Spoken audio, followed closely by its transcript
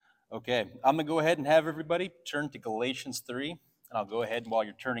Okay, I'm going to go ahead and have everybody turn to Galatians 3, and I'll go ahead while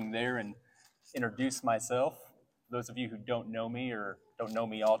you're turning there and introduce myself. For those of you who don't know me or don't know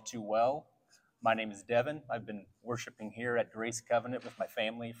me all too well, my name is Devin. I've been worshiping here at Grace Covenant with my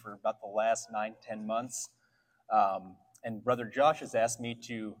family for about the last 9-10 months. And Brother Josh has asked me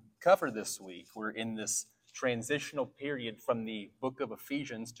to cover this week. We're in this transitional period from the book of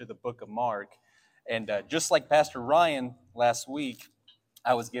Ephesians to the book of Mark. And just like Pastor Ryan last week,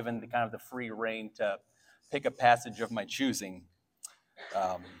 I was given the free rein to pick a passage of my choosing.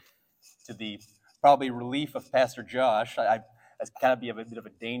 To the probably relief of Pastor Josh, that's kind of be a bit of a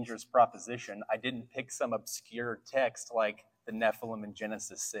dangerous proposition. I didn't pick some obscure text like the Nephilim in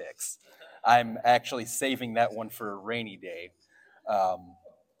Genesis 6. I'm actually saving that one for a rainy day.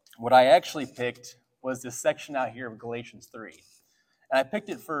 What I actually picked was this section out here of Galatians 3. And I picked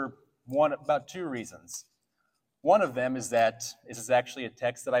it for about two reasons. One of them is that this is actually a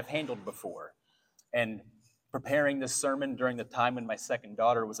text that I've handled before. And preparing this sermon during the time when my second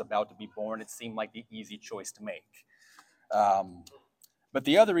daughter was about to be born, it seemed like the easy choice to make. But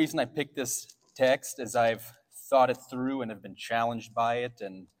the other reason I picked this text is I've thought it through and have been challenged by it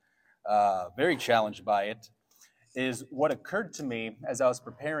and very challenged by it, is what occurred to me as I was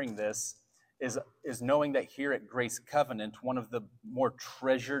preparing this is knowing that here at Grace Covenant, one of the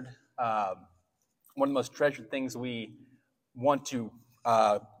most treasured things we want to,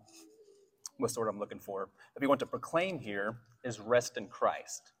 what's the word I'm looking for, that we want to proclaim here is rest in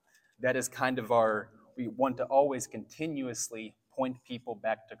Christ. That is kind of we want to always continuously point people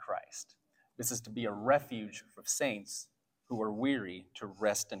back to Christ. This is to be a refuge for saints who are weary to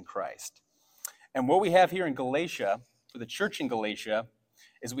rest in Christ. And what we have here in Galatia, for the church in Galatia,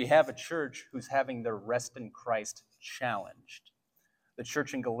 is we have a church who's having their rest in Christ challenged. The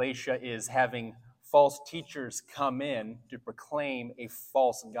church in Galatia is having false teachers come in to proclaim a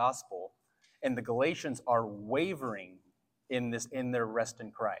false gospel, and the Galatians are wavering in their rest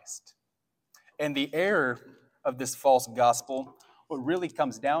in Christ. And the error of this false gospel, what really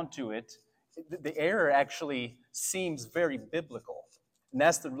comes down to it, the error actually seems very biblical. And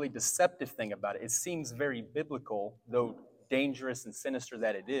that's the really deceptive thing about it. It seems very biblical, though dangerous and sinister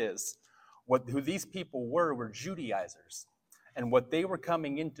that it is. Who these people were Judaizers. And what they were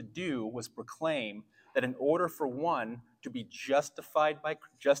coming in to do was proclaim that in order for one to be justified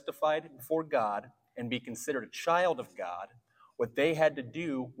before God and be considered a child of God, what they had to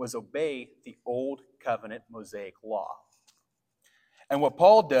do was obey the old covenant Mosaic law. And what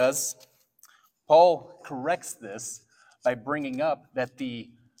Paul does, Paul corrects this by bringing up that the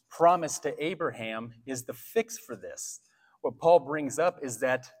promise to Abraham is the fix for this. What Paul brings up is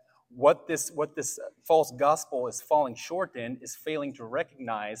that what this false gospel is falling short in is failing to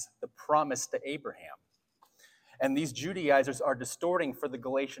recognize the promise to Abraham. And these Judaizers are distorting for the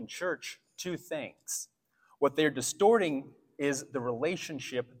Galatian church two things. What they're distorting is the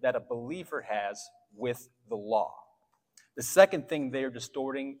relationship that a believer has with the law. The second thing they're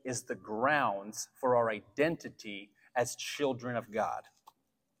distorting is the grounds for our identity as children of God.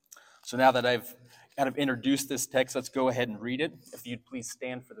 So now that I've kind of introduced this text, let's go ahead and read it. If you'd please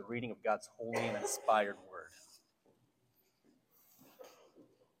stand for the reading of God's holy and inspired word.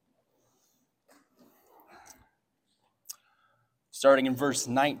 Starting in verse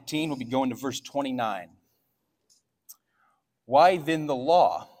 19, we'll be going to verse 29. Why then the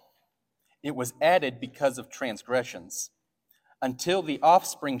law? It was added because of transgressions, until the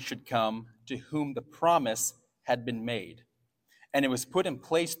offspring should come to whom the promise had been made. And it was put in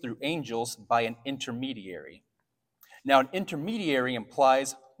place through angels by an intermediary. Now, an intermediary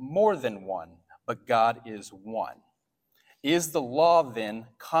implies more than one, but God is one. Is the law then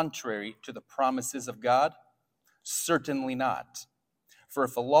contrary to the promises of God? Certainly not. For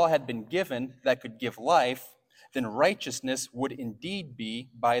if a law had been given that could give life, then righteousness would indeed be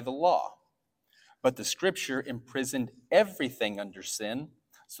by the law. But the Scripture imprisoned everything under sin,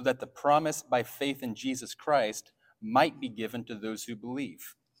 so that the promise by faith in Jesus Christ might be given to those who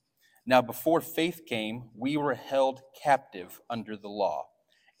believe. Now, before faith came, we were held captive under the law,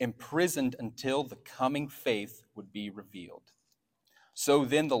 imprisoned until the coming faith would be revealed. So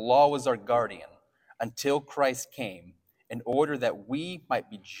then the law was our guardian until Christ came, in order that we might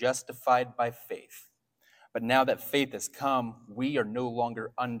be justified by faith. But now that faith has come, we are no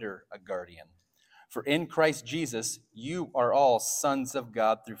longer under a guardian. For in Christ Jesus, you are all sons of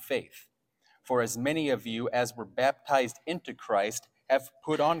God through faith. For as many of you as were baptized into Christ have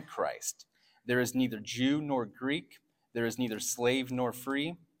put on Christ. There is neither Jew nor Greek, there is neither slave nor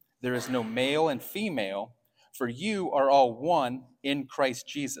free, there is no male and female, for you are all one in Christ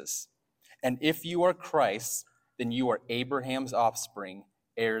Jesus. And if you are Christ's, then you are Abraham's offspring,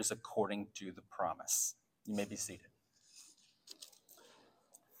 heirs according to the promise. You may be seated.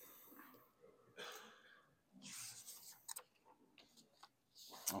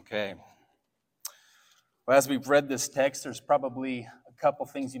 Okay. Well, as we've read this text, there's probably a couple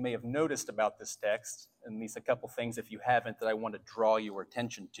things you may have noticed about this text, and at least a couple things, if you haven't, that I want to draw your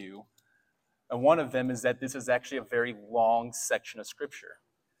attention to. And one of them is that this is actually a very long section of Scripture.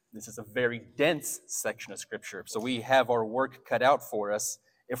 This is a very dense section of Scripture. So we have our work cut out for us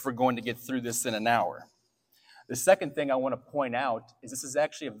if we're going to get through this in an hour. The second thing I want to point out is this is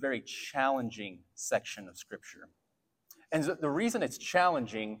actually a very challenging section of Scripture. And the reason it's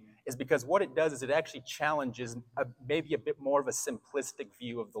challenging is because what it does is it actually challenges maybe a bit more of a simplistic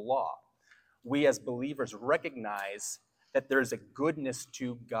view of the law. We as believers recognize that there is a goodness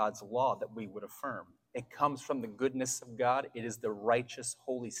to God's law that we would affirm. It comes from the goodness of God. It is the righteous,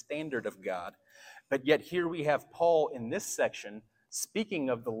 holy standard of God. But yet here we have Paul in this section speaking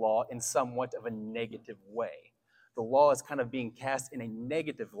of the law in somewhat of a negative way. The law is kind of being cast in a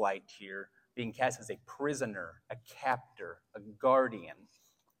negative light here, being cast as a prisoner, a captor, a guardian.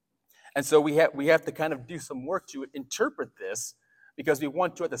 And so we have to kind of do some work to interpret this because we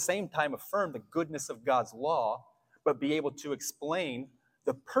want to at the same time affirm the goodness of God's law, but be able to explain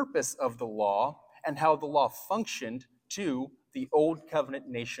the purpose of the law and how the law functioned to the old covenant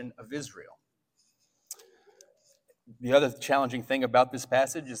nation of Israel. The other challenging thing about this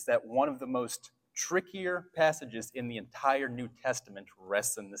passage is that one of the most trickier passages in the entire New Testament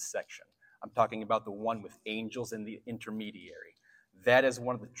rests in this section. I'm talking about the one with angels and the intermediary. That is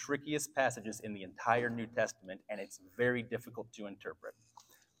one of the trickiest passages in the entire New Testament, and it's very difficult to interpret.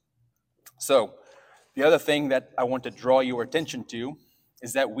 So, the other thing that I want to draw your attention to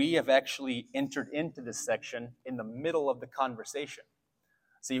is that we have actually entered into this section in the middle of the conversation.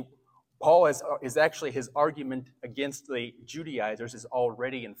 See, Paul is actually, his argument against the Judaizers is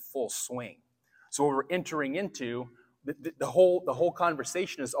already in full swing. So what we're entering into, the whole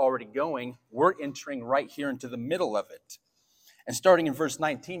conversation is already going. We're entering right here into the middle of it. And starting in verse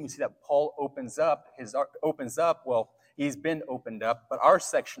 19, we see that Paul opens up, he's been opened up, but our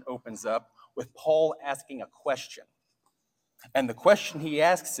section opens up with Paul asking a question. And the question he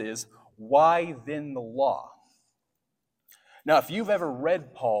asks is, why then the law? Now, if you've ever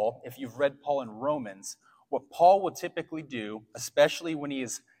read Paul, if you've read Paul in Romans, what Paul will typically do, especially when he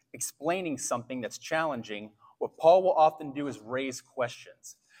is explaining something that's challenging, what Paul will often do is raise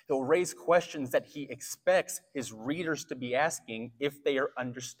questions. He'll raise questions that he expects his readers to be asking if they are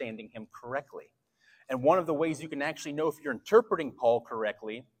understanding him correctly. And one of the ways you can actually know if you're interpreting Paul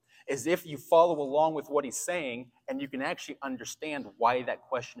correctly is if you follow along with what he's saying and you can actually understand why that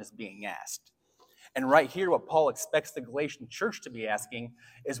question is being asked. And right here, what Paul expects the Galatian church to be asking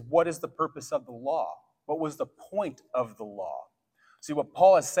is, what is the purpose of the law? What was the point of the law? See, what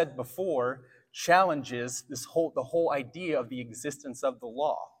Paul has said before challenges the whole idea of the existence of the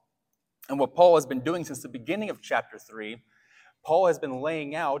law. And what Paul has been doing since the beginning of chapter 3, Paul has been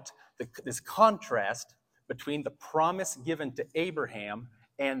laying out this contrast between the promise given to Abraham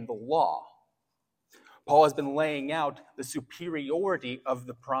and the law. Paul has been laying out the superiority of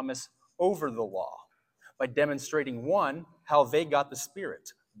the promise over the law by demonstrating, one, how they got the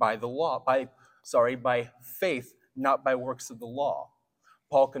Spirit by faith, not by works of the law.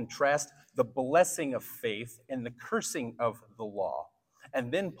 Paul contrasts the blessing of faith and the cursing of the law.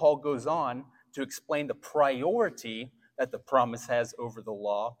 And then Paul goes on to explain the priority that the promise has over the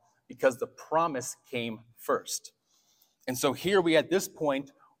law because the promise came first. And so here at this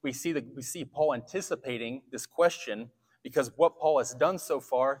point, we see Paul anticipating this question because what Paul has done so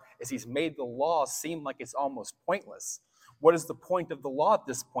far is he's made the law seem like it's almost pointless. What is the point of the law at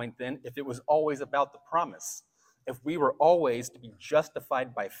this point then if it was always about the promise? If we were always to be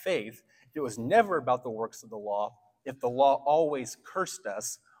justified by faith, if it was never about the works of the law, if the law always cursed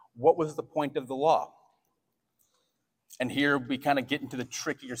us, what was the point of the law? And here we kind of get into the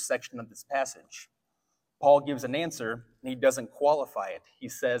trickier section of this passage. Paul gives an answer, and he doesn't qualify it. He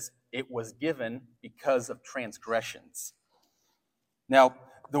says it was given because of transgressions. Now,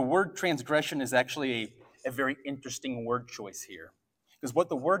 the word transgression is actually a very interesting word choice here. Because what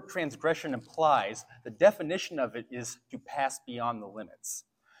the word transgression implies, the definition of it is to pass beyond the limits.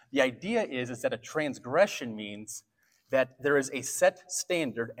 The idea is that a transgression means that there is a set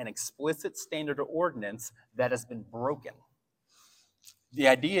standard, an explicit standard or ordinance that has been broken. The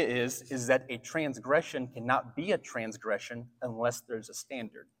idea is that a transgression cannot be a transgression unless there's a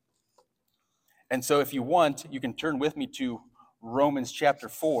standard. And so if you want, you can turn with me to Romans chapter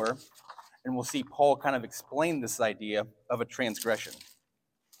 4, and we'll see Paul kind of explain this idea of a transgression.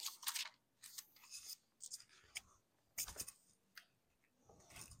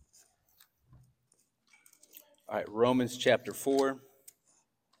 All right, Romans chapter 4,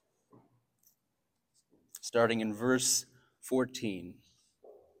 starting in verse 14.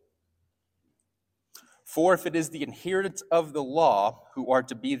 For if it is the inheritance of the law who are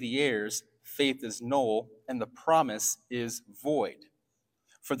to be the heirs, faith is null, and the promise is void.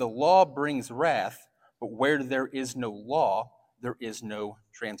 For the law brings wrath, but where there is no law, there is no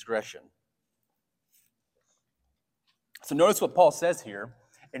transgression. So notice what Paul says here.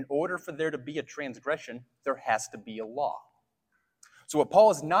 In order for there to be a transgression, there has to be a law. So what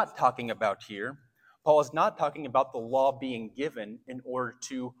Paul is not talking about here, Paul is not talking about the law being given in order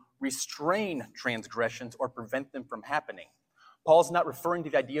to restrain transgressions or prevent them from happening. Paul's not referring to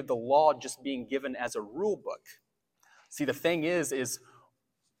the idea of the law just being given as a rule book. See, the thing is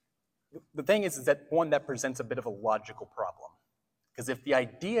that one, that presents a bit of a logical problem. Because if the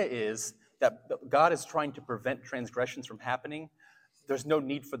idea is that God is trying to prevent transgressions from happening, there's no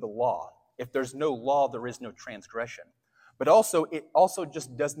need for the law. If there's no law, there is no transgression. But also, it also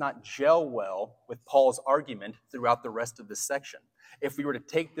just does not gel well with Paul's argument throughout the rest of this section. If we were to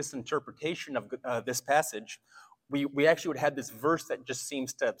take this interpretation of this passage, we actually would have this verse that just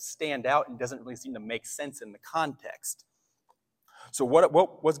seems to stand out and doesn't really seem to make sense in the context. So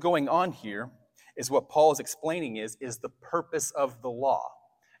what's going on here is what Paul is explaining is the purpose of the law.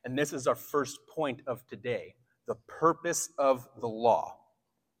 And this is our first point of today, the purpose of the law.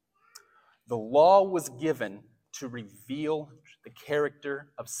 The law was given to reveal the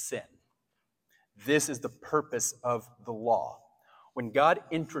character of sin. This is the purpose of the law. When God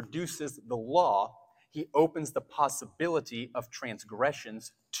introduces the law, he opens the possibility of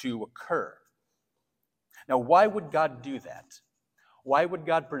transgressions to occur. Now, why would God do that? Why would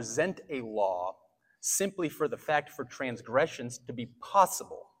God present a law simply for the fact for transgressions to be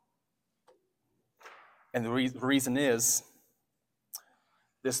possible? And the reason is,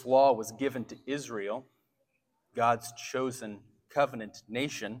 this law was given to Israel, God's chosen covenant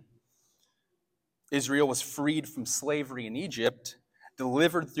nation. Israel was freed from slavery in Egypt,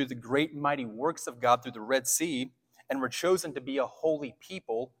 delivered through the great and mighty works of God through the Red Sea, and were chosen to be a holy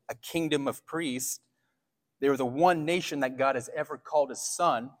people, a kingdom of priests. They were the one nation that God has ever called his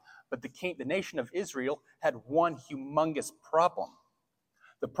son, but the nation of Israel had one humongous problem.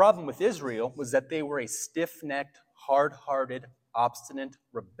 The problem with Israel was that they were a stiff-necked, hard-hearted, obstinate,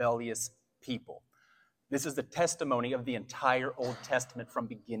 rebellious people. This is the testimony of the entire Old Testament from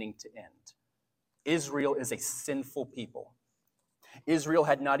beginning to end. Israel is a sinful people. Israel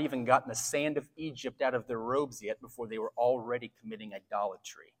had not even gotten the sand of Egypt out of their robes yet before they were already committing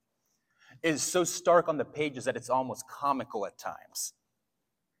idolatry. It is so stark on the pages that it's almost comical at times.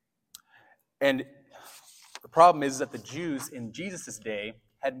 And the problem is that the Jews in Jesus' day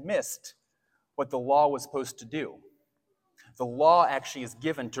had missed what the law was supposed to do. The law actually is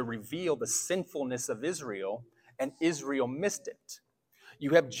given to reveal the sinfulness of Israel, and Israel missed it.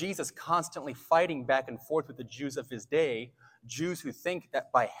 You have Jesus constantly fighting back and forth with the Jews of his day, Jews who think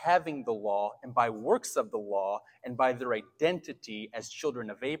that by having the law and by works of the law and by their identity as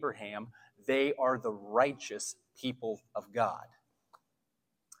children of Abraham, they are the righteous people of God.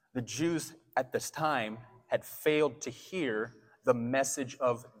 The Jews at this time had failed to hear the message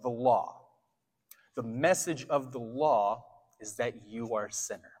of the law. The message of the law is that you are a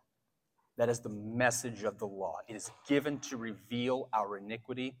sinner. That is the message of the law. It is given to reveal our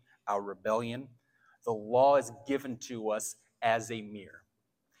iniquity, our rebellion. The law is given to us as a mirror.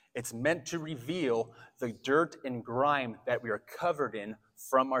 It's meant to reveal the dirt and grime that we are covered in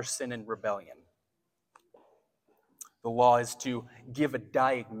from our sin and rebellion. The law is to give a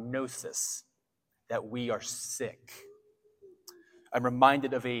diagnosis that we are sick. I'm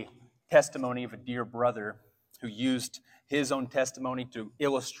reminded of a testimony of a dear brother who used his own testimony to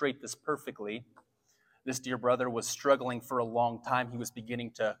illustrate this perfectly. This dear brother was struggling for a long time. He was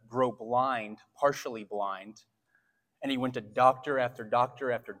beginning to grow blind, partially blind. And he went to doctor after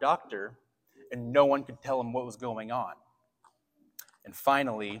doctor after doctor, and no one could tell him what was going on. And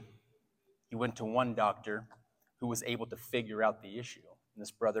finally, he went to one doctor who was able to figure out the issue. And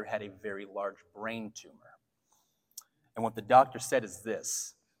this brother had a very large brain tumor. And what the doctor said is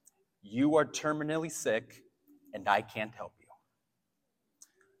this: you are terminally sick, and I can't help you.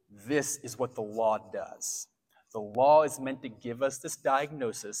 This is what the law does. The law is meant to give us this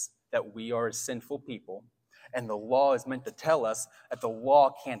diagnosis that we are a sinful people, and the law is meant to tell us that the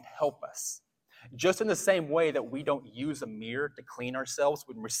law can't help us. Just in the same way that we don't use a mirror to clean ourselves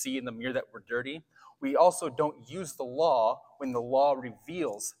when we see in the mirror that we're dirty, we also don't use the law when the law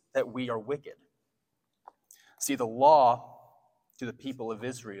reveals that we are wicked. See, the law to the people of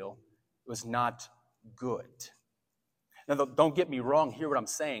Israel was not good. Now, don't get me wrong, hear what I'm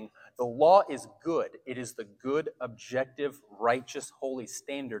saying. The law is good. It is the good, objective, righteous, holy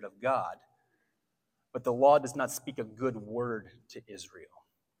standard of God. But the law does not speak a good word to Israel.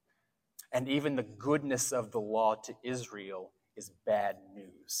 And even the goodness of the law to Israel is bad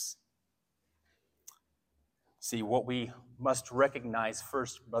news. See, what we must recognize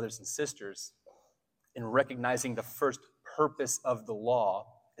first, brothers and sisters, in recognizing the first purpose of the law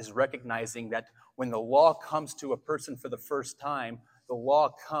is recognizing that when the law comes to a person for the first time, the law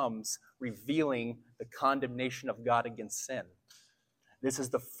comes revealing the condemnation of God against sin. This is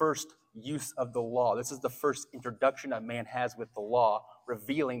the first use of the law. This is the first introduction a man has with the law,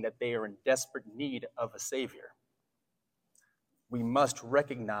 revealing that they are in desperate need of a Savior. We must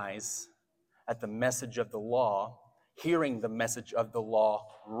recognize at the message of the law, hearing the message of the law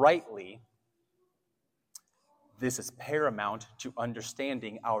rightly, this is paramount to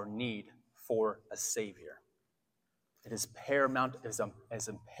understanding our need for a Savior. It is paramount, it is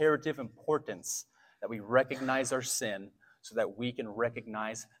imperative importance that we recognize our sin so that we can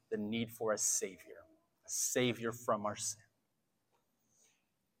recognize the need for a Savior from our sin.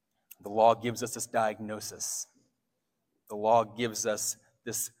 The law gives us this diagnosis. The law gives us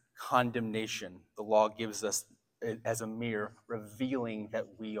this condemnation. The law gives us it as a mirror, revealing that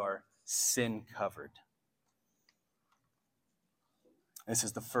we are sin-covered. This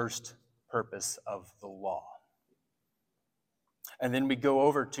is the first purpose of the law. And then we go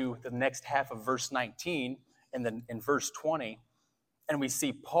over to the next half of verse 19 and then in verse 20, and we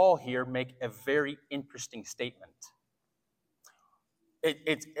see Paul here make a very interesting statement.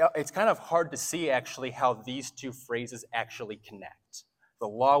 It's kind of hard to see actually how these two phrases actually connect. The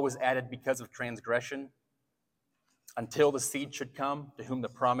law was added because of transgression until the seed should come to whom the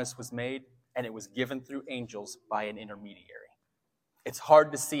promise was made, and it was given through angels by an intermediary. It's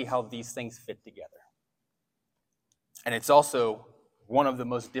hard to see how these things fit together. And it's also one of the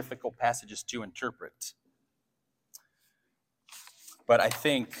most difficult passages to interpret. But I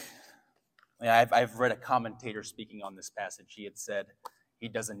think, I've read a commentator speaking on this passage. He had said he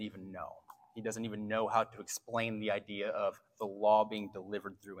doesn't even know. He doesn't even know how to explain the idea of the law being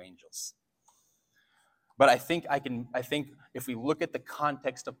delivered through angels. But I think if we look at the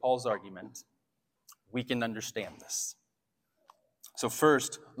context of Paul's argument, we can understand this. So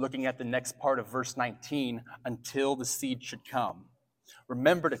first, looking at the next part of verse 19, until the seed should come.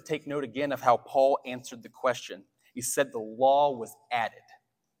 Remember to take note again of how Paul answered the question. He said the law was added,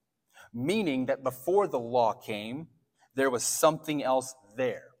 meaning that before the law came, there was something else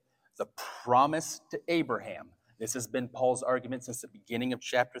there. The promise to Abraham. This has been Paul's argument since the beginning of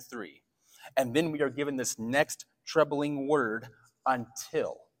chapter 3. And then we are given this next troubling word,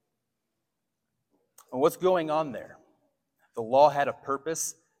 until. And what's going on there? The law had a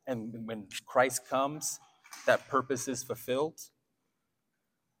purpose, and when Christ comes, that purpose is fulfilled.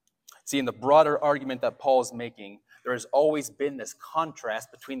 See, in the broader argument that Paul is making, there has always been this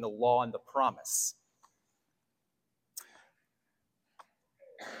contrast between the law and the promise.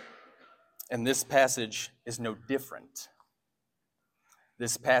 And this passage is no different.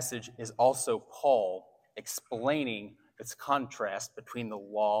 This passage is also Paul explaining this contrast between the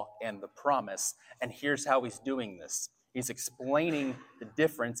law and the promise. And here's how he's doing this. He's explaining the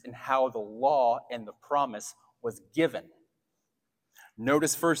difference in how the law and the promise was given.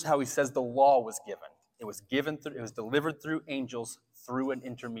 Notice first how he says the law was given. It was delivered through angels through an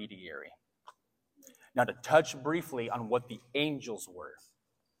intermediary. Now to touch briefly on what the angels were,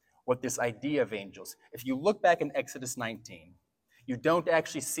 what this idea of angels. If you look back in Exodus 19, you don't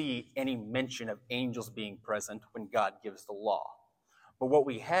actually see any mention of angels being present when God gives the law. But what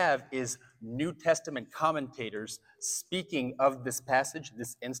we have is New Testament commentators speaking of this passage,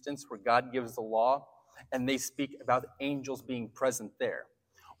 this instance where God gives the law, and they speak about angels being present there.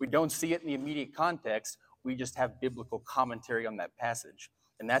 We don't see it in the immediate context. We just have biblical commentary on that passage.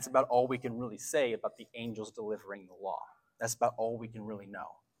 And that's about all we can really say about the angels delivering the law. That's about all we can really know.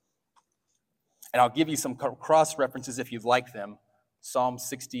 And I'll give you some cross references if you'd like them. Psalm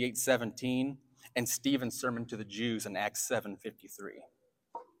 68:17 and Stephen's sermon to the Jews in Acts 7:53.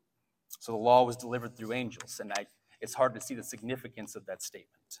 So the law was delivered through angels, and it's hard to see the significance of that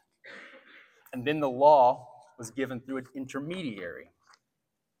statement. And then the law was given through an intermediary.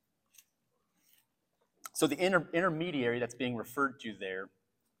 So the intermediary that's being referred to there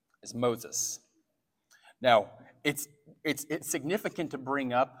is Moses. Now, it's significant to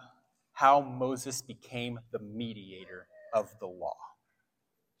bring up how Moses became the mediator of the law.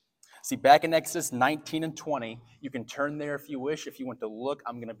 See, back in Exodus 19 and 20, you can turn there if you wish. If you want to look,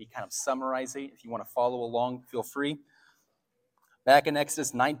 I'm going to be kind of summarizing. If you want to follow along, feel free. Back in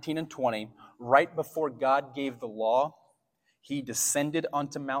Exodus 19 and 20, right before God gave the law, He descended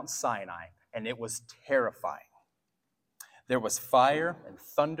onto Mount Sinai, and it was terrifying. There was fire and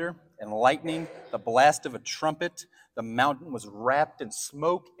thunder and lightning, the blast of a trumpet. The mountain was wrapped in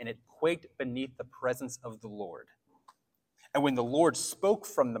smoke, and it quaked beneath the presence of the Lord. And when the Lord spoke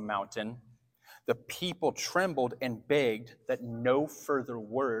from the mountain, the people trembled and begged that no further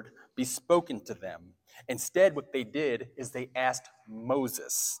word be spoken to them. Instead, what they did is they asked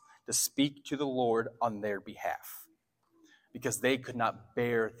Moses to speak to the Lord on their behalf, because they could not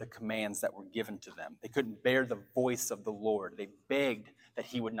bear the commands that were given to them. They couldn't bear the voice of the Lord. They begged that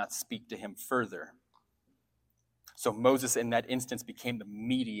he would not speak to him further. So Moses, in that instance, became the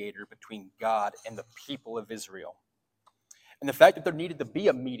mediator between God and the people of Israel. And the fact that there needed to be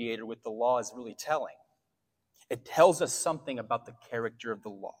a mediator with the law is really telling. It tells us something about the character of the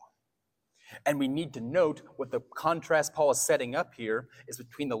law. And we need to note what the contrast Paul is setting up here is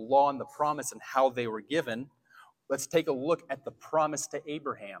between the law and the promise and how they were given. Let's take a look at the promise to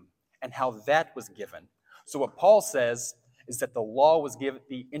Abraham and how that was given. So what Paul says is that the law was given,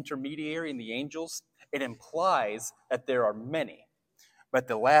 the intermediary and the angels, it implies that there are many. But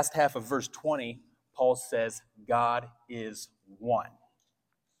the last half of verse 20, Paul says, God is one.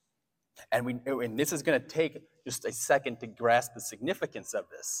 And this is going to take just a second to grasp the significance of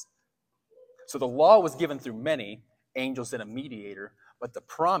this. So the law was given through many, angels and a mediator, but the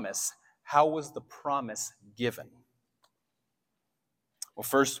promise, how was the promise given? Well,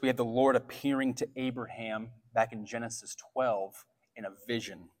 first we have the Lord appearing to Abraham back in Genesis 12 in a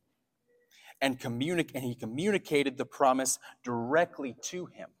vision. And he communicated the promise directly to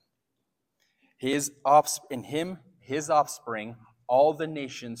him. His offspring, all the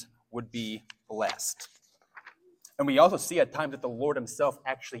nations would be blessed. And we also see at times that the Lord himself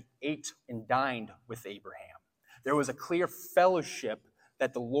actually ate and dined with Abraham. There was a clear fellowship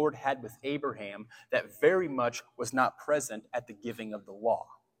that the Lord had with Abraham that very much was not present at the giving of the law.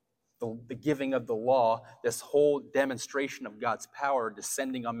 The giving of the law, this whole demonstration of God's power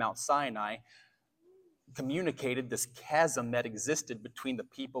descending on Mount Sinai, communicated this chasm that existed between the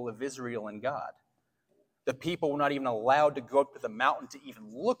people of Israel and God. The people were not even allowed to go up to the mountain to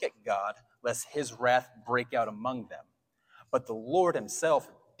even look at God, lest his wrath break out among them. But the Lord himself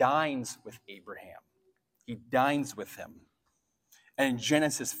dines with Abraham. He dines with him. And in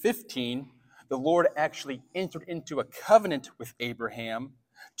Genesis 15, the Lord actually entered into a covenant with Abraham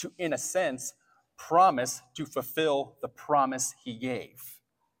to, in a sense, promise to fulfill the promise he gave.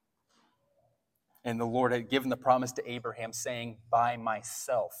 And the Lord had given the promise to Abraham, saying, by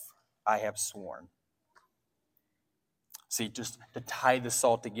myself I have sworn. See, just to tie this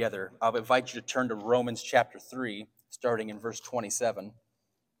all together, I'll invite you to turn to Romans chapter 3, starting in verse 27.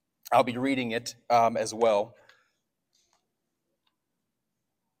 I'll be reading it as well.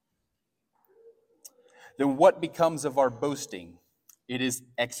 Then what becomes of our boasting? It is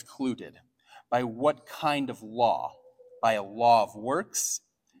excluded. By what kind of law? By a law of works?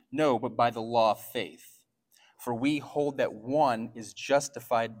 No, but by the law of faith. For we hold that one is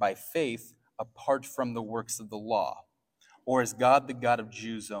justified by faith apart from the works of the law. Or is God the God of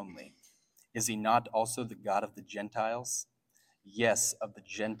Jews only? Is he not also the God of the Gentiles? Yes, of the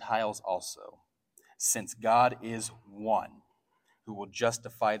Gentiles also, since God is one, who will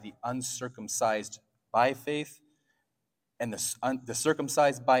justify the uncircumcised by faith, and the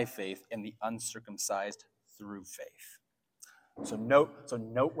circumcised by faith, and the uncircumcised through faith. So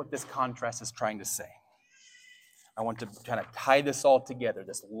note what this contrast is trying to say. I want to kind of tie this all together,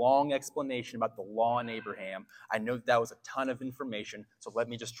 this long explanation about the law and Abraham. I know that was a ton of information, so let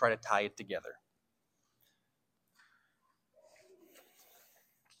me just try to tie it together.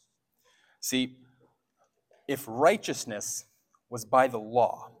 See, if righteousness was by the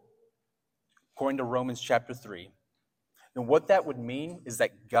law, according to Romans chapter 3, then what that would mean is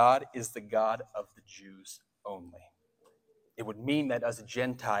that God is the God of the Jews only. It would mean that us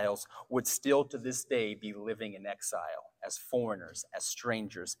Gentiles would still to this day be living in exile, as foreigners, as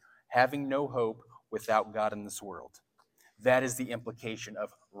strangers, having no hope without God in this world. That is the implication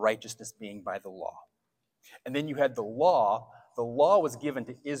of righteousness being by the law. And then you had the law. The law was given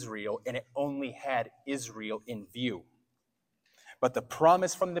to Israel, and it only had Israel in view. But the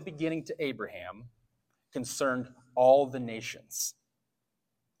promise from the beginning to Abraham concerned all the nations.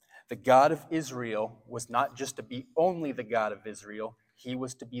 The God of Israel was not just to be only the God of Israel, he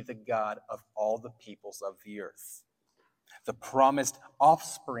was to be the God of all the peoples of the earth. The promised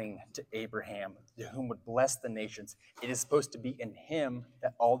offspring to Abraham, to whom would bless the nations, it is supposed to be in him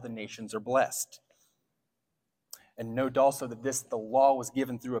that all the nations are blessed. And note also that the law was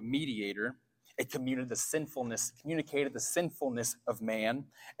given through a mediator, It communicated the sinfulness of man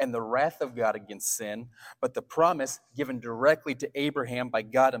and the wrath of God against sin. But the promise given directly to Abraham by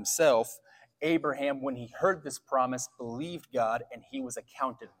God himself, Abraham, when he heard this promise, believed God and he was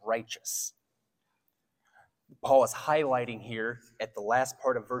accounted righteous. Paul is highlighting here at the last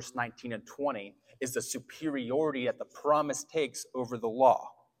part of verse 19 and 20 is the superiority that the promise takes over the law.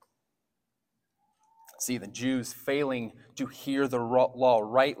 See, the Jews failing to hear the law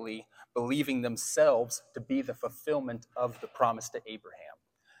rightly, believing themselves to be the fulfillment of the promise to Abraham.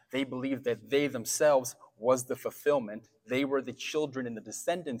 They believed that they themselves was the fulfillment. They were the children and the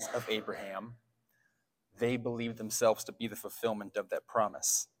descendants of Abraham. They believed themselves to be the fulfillment of that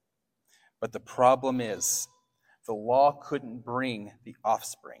promise. But the problem is, the law couldn't bring the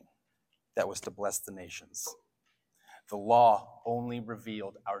offspring that was to bless the nations. The law only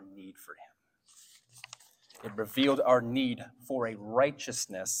revealed our need for him. It revealed our need for a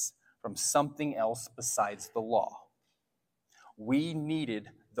righteousness from something else besides the law. We needed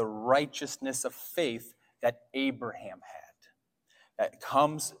the righteousness of faith that Abraham had, that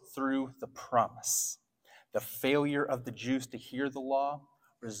comes through the promise. The failure of the Jews to hear the law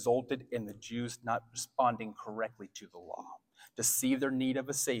resulted in the Jews not responding correctly to the law, to see their need of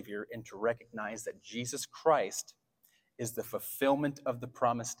a Savior and to recognize that Jesus Christ is the fulfillment of the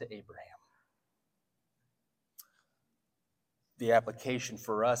promise to Abraham. The application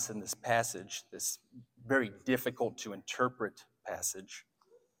for us in this passage, this very difficult to interpret passage,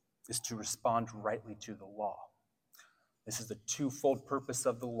 is to respond rightly to the law. This is the twofold purpose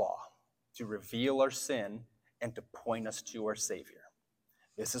of the law, to reveal our sin and to point us to our Savior.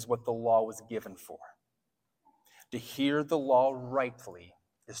 This is what the law was given for. To hear the law rightly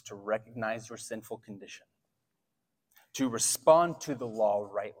is to recognize your sinful condition. To respond to the law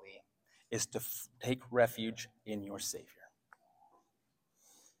rightly is to take refuge in your Savior.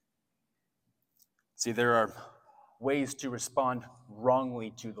 See, there are ways to respond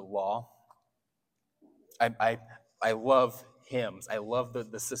wrongly to the law. I love hymns. I love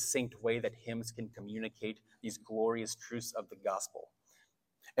the succinct way that hymns can communicate these glorious truths of the gospel.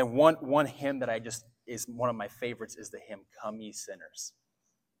 And one hymn that is one of my favorites is the hymn, Come Ye Sinners.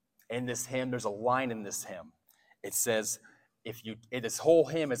 In this hymn, there's a line in this hymn. It says, this whole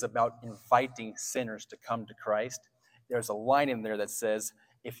hymn is about inviting sinners to come to Christ. There's a line in there that says,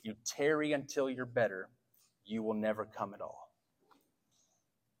 if you tarry until you're better, you will never come at all.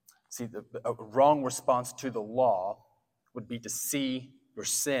 See, a wrong response to the law would be to see your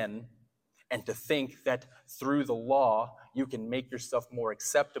sin and to think that through the law, you can make yourself more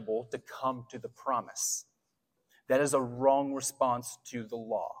acceptable to come to the promise. That is a wrong response to the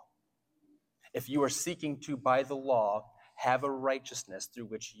law. If you are seeking to, by the law, have a righteousness through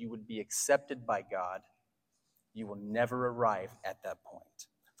which you would be accepted by God, you will never arrive at that point.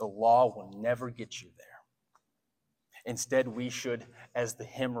 The law will never get you there. Instead, we should, as the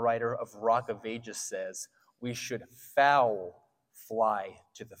hymn writer of Rock of Ages says, we should foul fly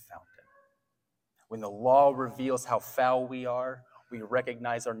to the fountain. When the law reveals how foul we are, we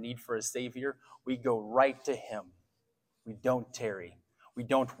recognize our need for a Savior, we go right to him. We don't tarry. We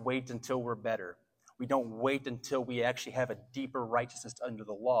don't wait until we're better. We don't wait until we actually have a deeper righteousness under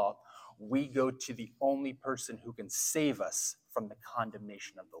the law. We go to the only person who can save us from the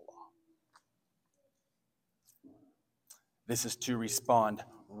condemnation of the law. This is to respond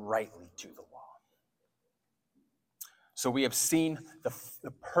rightly to the law. So we have seen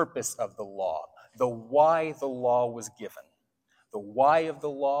the purpose of the law, the why the law was given. The why of the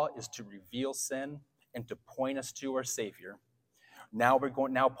law is to reveal sin and to point us to our Savior. Now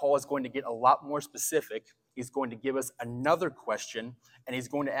Paul is going to get a lot more specific. He's going to give us another question, and he's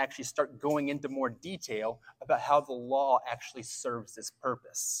going to actually start going into more detail about how the law actually serves this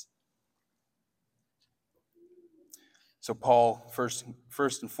purpose. So Paul,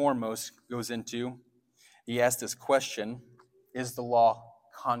 first and foremost, he asks this question, is the law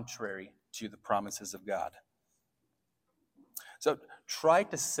contrary to the promises of God? So try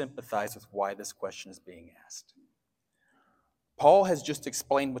to sympathize with why this question is being asked. Paul has just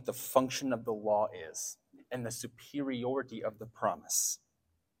explained what the function of the law is and the superiority of the promise.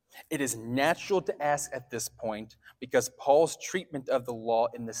 It is natural to ask at this point because Paul's treatment of the law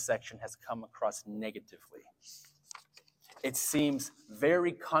in this section has come across negatively. It seems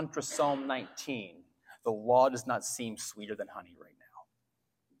very contra Psalm 19. The law does not seem sweeter than honey right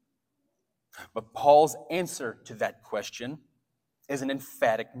now. But Paul's answer to that question is an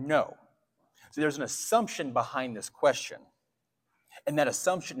emphatic no. So there's an assumption behind this question. And that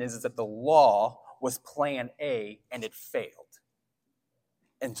assumption is that the law was plan A and it failed.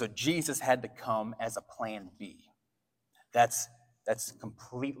 And so Jesus had to come as a plan B. That's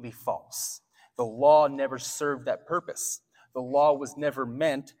completely false. The law never served that purpose. The law was never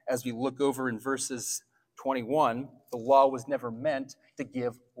meant, as we look over in verses 21, the law was never meant to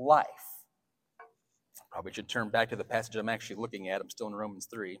give life. Probably should turn back to the passage I'm actually looking at. I'm still in Romans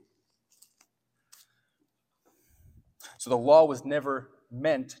 3. So the law was never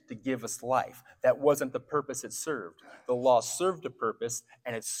meant to give us life. That wasn't the purpose it served. The law served a purpose,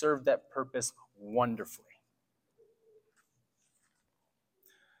 and it served that purpose wonderfully.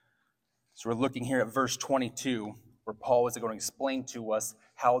 So we're looking here at verse 22, where Paul is going to explain to us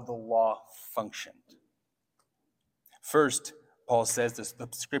how the law functioned. First, Paul says this, the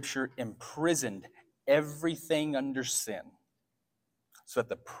scripture imprisoned everything under sin, so that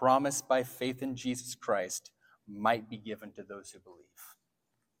the promise by faith in Jesus Christ might be given to those who believe.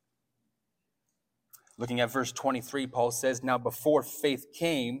 Looking at verse 23, Paul says, now before faith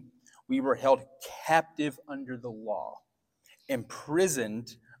came, we were held captive under the law,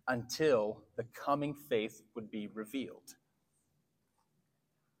 imprisoned until the coming faith would be revealed.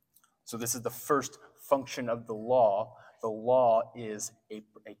 So this is the first function of the law. The law is a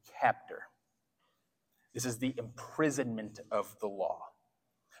captor. This is the imprisonment of the law.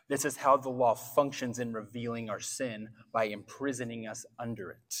 This is how the law functions in revealing our sin, by imprisoning us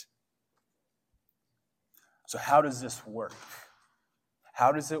under it. So how does this work?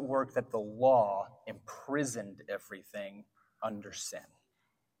 How does it work that the law imprisoned everything under sin?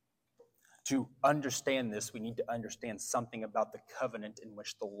 To understand this, we need to understand something about the covenant in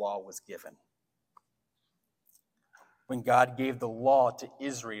which the law was given. When God gave the law to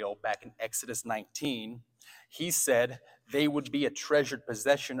Israel back in Exodus 19, he said they would be a treasured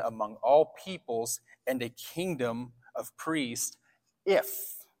possession among all peoples and a kingdom of priests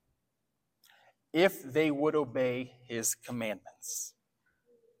if they would obey his commandments.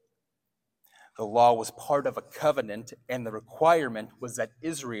 The law was part of a covenant, and the requirement was that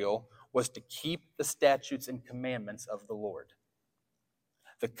Israel was to keep the statutes and commandments of the Lord.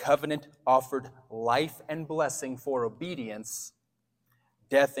 The covenant offered life and blessing for obedience,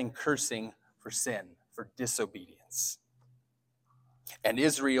 death and cursing for sin, for disobedience. And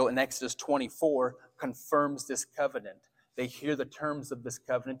Israel in Exodus 24 confirms this covenant. They hear the terms of this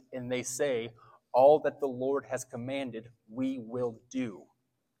covenant and they say, all that the Lord has commanded, we will do.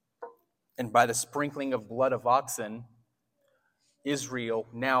 And by the sprinkling of blood of oxen, Israel,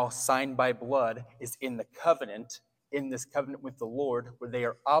 now signed by blood, is in this covenant with the Lord, where they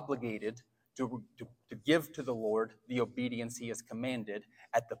are obligated to give to the Lord the obedience he has commanded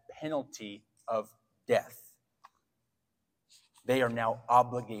at the penalty of death. They are now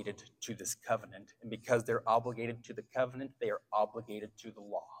obligated to this covenant. And because they're obligated to the covenant, they are obligated to the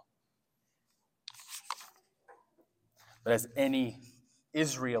law. But as any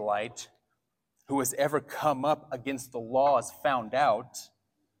Israelite who has ever come up against the law has found out,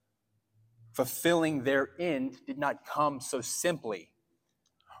 fulfilling their end did not come so simply.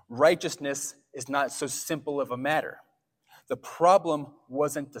 Righteousness is not so simple of a matter. The problem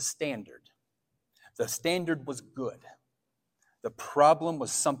wasn't the standard. The standard was good. The problem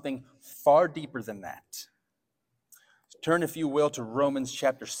was something far deeper than that. Turn, if you will, to Romans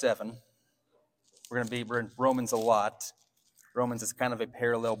chapter 7. We're in Romans a lot. Romans is kind of a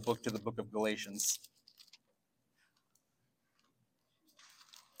parallel book to the book of Galatians.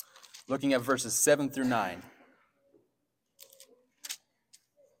 Looking at verses 7 through 9.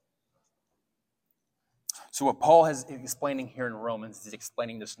 So what Paul is explaining here in Romans is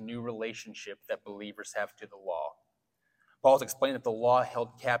explaining this new relationship that believers have to the law. Paul's explaining that the law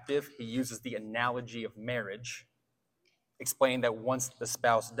held captive. He uses the analogy of marriage, explaining that once the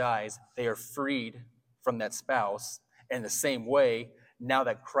spouse dies, they are freed from that spouse. And in the same way, now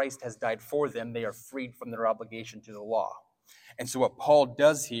that Christ has died for them, they are freed from their obligation to the law. And so what Paul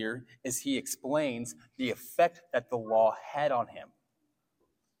does here is he explains the effect that the law had on him.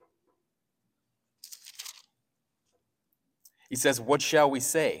 He says, what shall we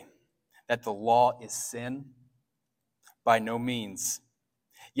say? That the law is sin? By no means.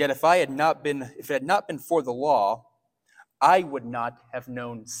 Yet if it had not been for the law, I would not have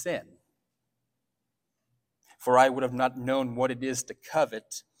known sin. For I would have not known what it is to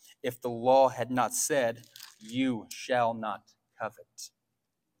covet if the law had not said, you shall not covet.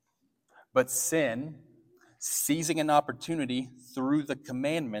 But sin, seizing an opportunity through the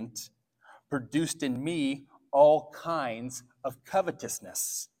commandment, produced in me all kinds of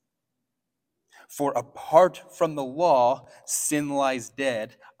covetousness. For apart from the law, sin lies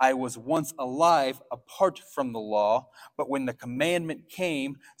dead. I was once alive apart from the law, but when the commandment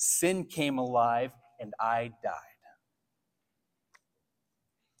came, sin came alive and I died.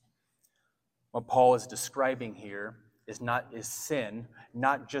 What Paul is describing here is sin,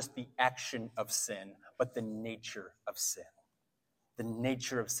 not just the action of sin, but the nature of sin. The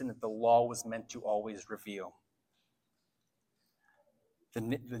nature of sin that the law was meant to always reveal. The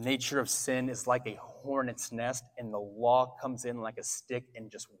nature of sin is like a hornet's nest, and the law comes in like a stick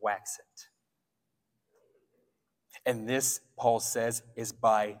and just whacks it. And this, Paul says, is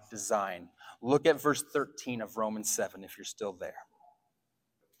by design. Look at verse 13 of Romans 7 if you're still there.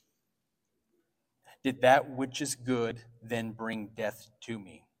 Did that which is good then bring death to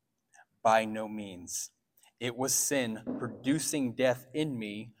me? By no means. It was sin producing death in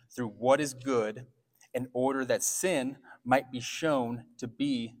me through what is good, in order that sin might be shown to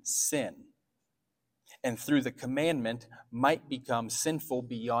be sin, and through the commandment might become sinful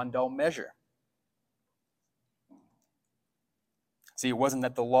beyond all measure. See, it wasn't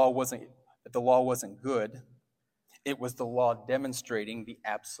that the law wasn't good. It was the law demonstrating the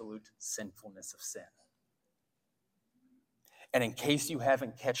absolute sinfulness of sin. And in case you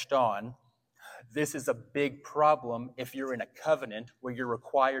haven't catched on, this is a big problem if you're in a covenant where you're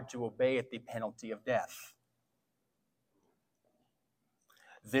required to obey at the penalty of death.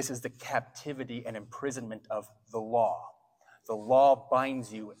 This is the captivity and imprisonment of the law. The law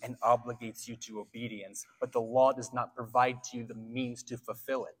binds you and obligates you to obedience, but the law does not provide to you the means to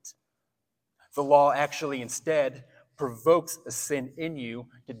fulfill it. The law actually instead provokes a sin in you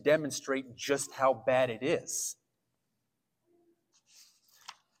to demonstrate just how bad it is.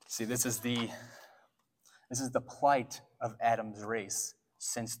 See, this is the plight of Adam's race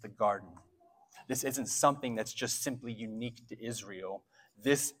since the garden. This isn't something that's just simply unique to Israel.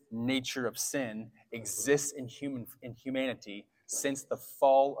 This nature of sin exists in humanity since the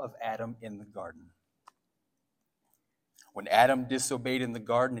fall of Adam in the garden. When Adam disobeyed in the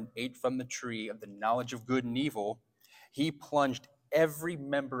garden and ate from the tree of the knowledge of good and evil, he plunged every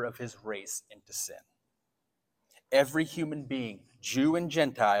member of his race into sin. Every human being, Jew and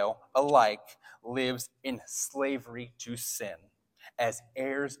Gentile alike, lives in slavery to sin as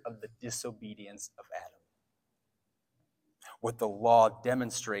heirs of the disobedience of Adam. What the law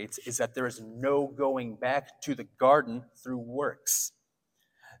demonstrates is that there is no going back to the garden through works.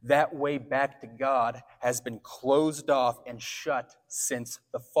 That way back to God has been closed off and shut since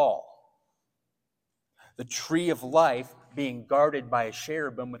the fall. The tree of life being guarded by a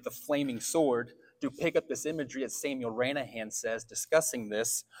cherubim with a flaming sword. To pick up this imagery that Samuel Ranahan says, discussing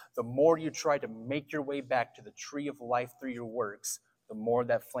this, the more you try to make your way back to the tree of life through your works, the more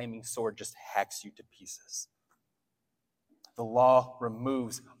that flaming sword just hacks you to pieces. The law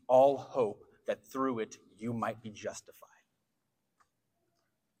removes all hope that through it you might be justified.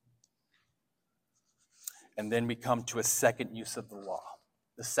 And then we come to a second use of the law,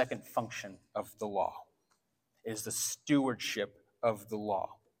 the second function of the law. It is the stewardship of the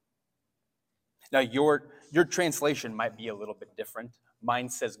law. Now, your translation might be a little bit different. Mine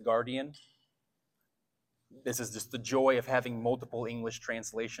says guardian. This is just the joy of having multiple English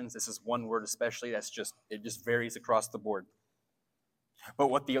translations. This is one word especially it just varies across the board. But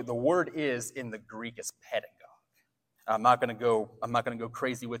what the word is in the Greek is pedagogue. I'm not going to go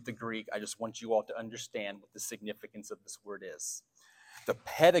crazy with the Greek. I just want you all to understand what the significance of this word is. The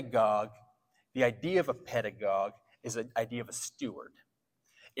pedagogue, the idea of a pedagogue is an idea of a steward.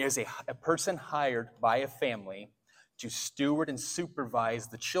 It is a person hired by a family to steward and supervise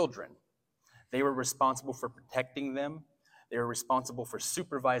the children. They were responsible for protecting them. They were responsible for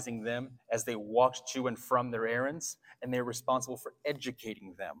supervising them as they walked to and from their errands, and they were responsible for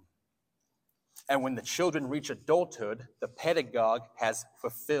educating them. And when the children reach adulthood, the pedagogue has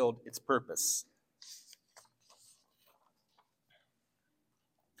fulfilled its purpose.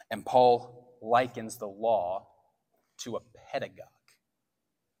 And Paul likens the law to a pedagogue.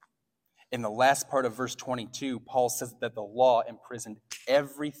 In the last part of verse 22, Paul says that the law imprisoned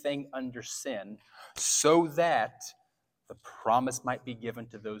everything under sin so that the promise might be given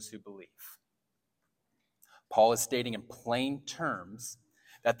to those who believe. Paul is stating in plain terms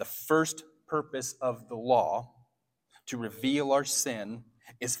that the first purpose of the law, to reveal our sin,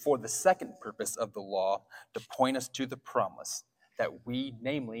 is for the second purpose of the law, to point us to the promise that we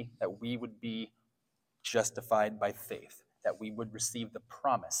would be justified by faith, that we would receive the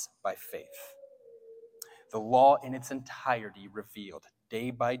promise by faith. The law in its entirety revealed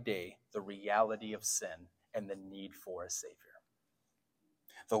day by day the reality of sin and the need for a Savior.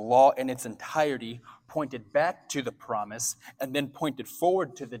 The law in its entirety pointed back to the promise and then pointed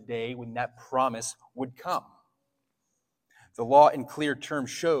forward to the day when that promise would come. The law in clear terms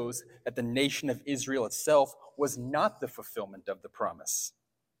shows that the nation of Israel itself was not the fulfillment of the promise.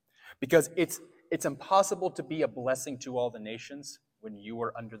 Because it's impossible to be a blessing to all the nations when you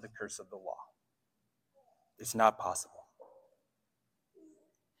are under the curse of the law. It's not possible.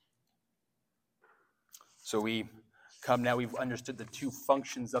 So we've understood the two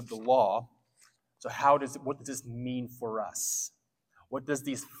functions of the law. So what does this mean for us? What does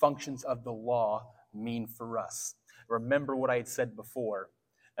these functions of the law mean for us? Remember what I had said before,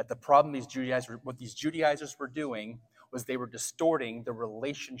 that the problem what these Judaizers were doing was they were distorting the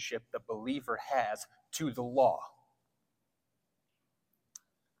relationship the believer has to the law.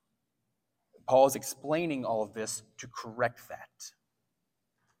 Paul is explaining all of this to correct that.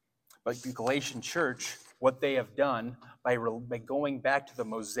 But the Galatian church, what they have done by going back to the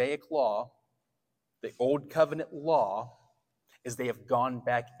Mosaic law, the Old Covenant law, is they have gone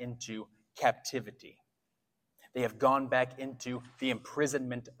back into captivity. They have gone back into the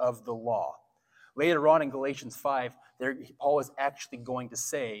imprisonment of the law. Later on in Galatians 5, Paul is actually going to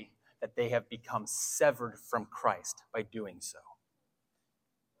say that they have become severed from Christ by doing so.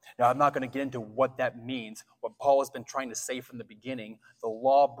 Now, I'm not going to get into what that means. What Paul has been trying to say from the beginning, the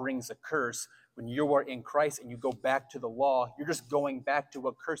law brings a curse. When you are in Christ and you go back to the law, you're just going back to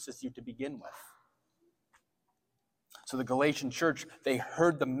what curses you to begin with. So the Galatian church, they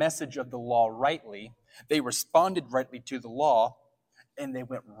heard the message of the law rightly, they responded rightly to the law, and they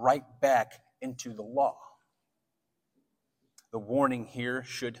went right back into the law. The warning here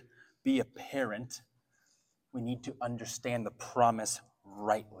should be apparent. We need to understand the promise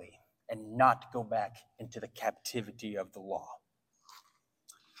rightly and not go back into the captivity of the law.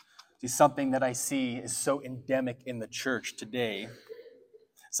 See, something that I see is so endemic in the church today,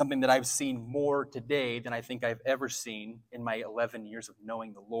 something that I've seen more today than I think I've ever seen in my 11 years of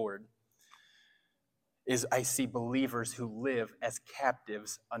knowing the Lord, is I see believers who live as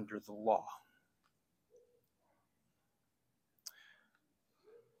captives under the law.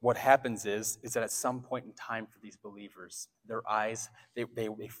 What happens is that at some point in time for these believers, their eyes, they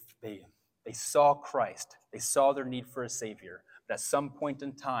saw Christ. They saw their need for a Savior. But at some point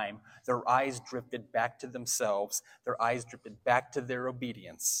in time, their eyes drifted back to themselves. Their eyes drifted back to their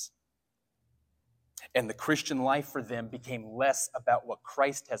obedience. And the Christian life for them became less about what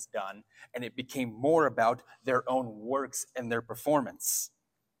Christ has done, and it became more about their own works and their performance.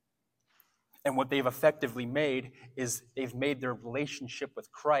 And what they've effectively made is they've made their relationship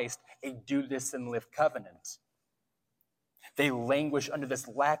with Christ a do this and live covenant. They languish under this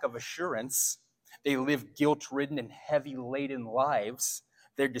lack of assurance. They live guilt-ridden and heavy-laden lives.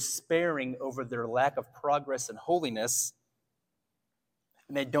 They're despairing over their lack of progress and holiness,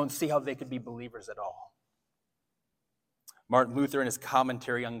 and they don't see how they could be believers at all. Martin Luther, in his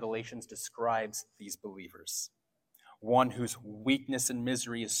commentary on Galatians, describes these believers. One whose weakness and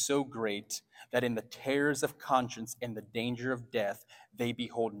misery is so great that in the terrors of conscience and the danger of death, they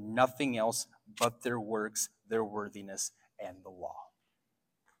behold nothing else but their works, their worthiness, and the law.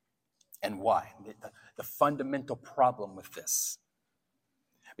 And why? The fundamental problem with this.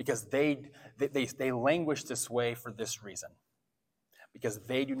 Because they languish this way for this reason. Because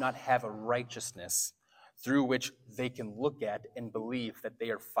they do not have a righteousness through which they can look at and believe that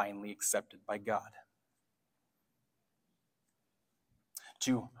they are finally accepted by God.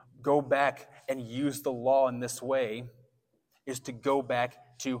 To go back and use the law in this way is to go back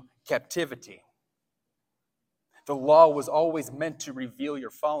to captivity. The law was always meant to reveal your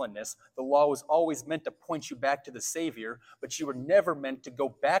fallenness. The law was always meant to point you back to the Savior, but you were never meant to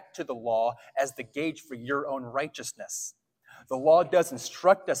go back to the law as the gauge for your own righteousness. The law does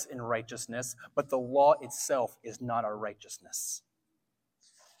instruct us in righteousness, but the law itself is not our righteousness.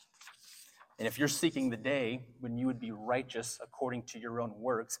 And if you're seeking the day when you would be righteous according to your own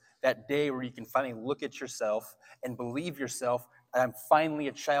works, that day where you can finally look at yourself and believe yourself, I'm finally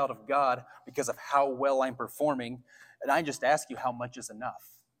a child of God because of how well I'm performing, and I just ask you, how much is enough?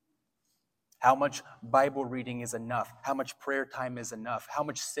 How much Bible reading is enough? How much prayer time is enough? How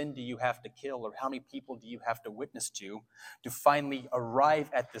much sin do you have to kill, or how many people do you have to witness to finally arrive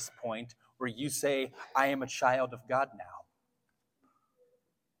at this point where you say, I am a child of God now?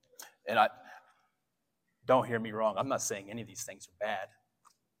 And don't hear me wrong. I'm not saying any of these things are bad.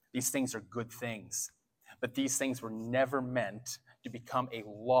 These things are good things. But these things were never meant to become a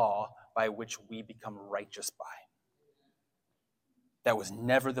law by which we become righteous by. That was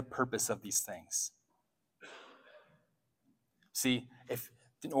never the purpose of these things. See,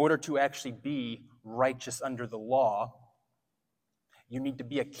 in order to actually be righteous under the law, you need to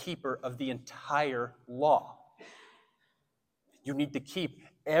be a keeper of the entire law. You need to keep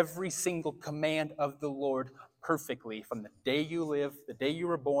every single command of the Lord perfectly from the day you live, the day you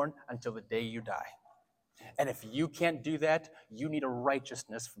were born, until the day you die. And if you can't do that, you need a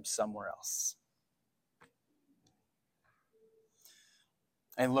righteousness from somewhere else.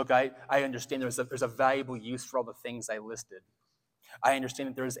 And look, I understand there's a valuable use for all the things I listed. I understand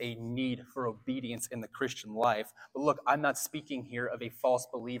that there is a need for obedience in the Christian life. But look, I'm not speaking here of a false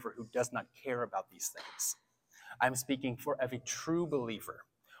believer who does not care about these things. I'm speaking of a true believer,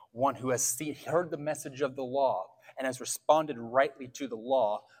 one who has heard the message of the law and has responded rightly to the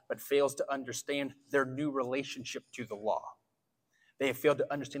law, but fails to understand their new relationship to the law. They have failed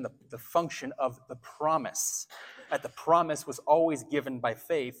to understand the function of the promise, that the promise was always given by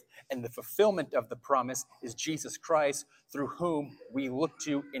faith, and the fulfillment of the promise is Jesus Christ, through whom we look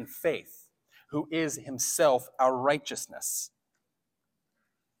to in faith, who is himself our righteousness.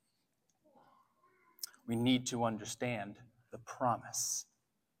 We need to understand the promise.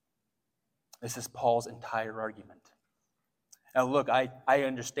 This is Paul's entire argument. Now look, I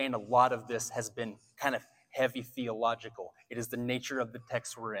understand a lot of this has been kind of heavy theological. It is the nature of the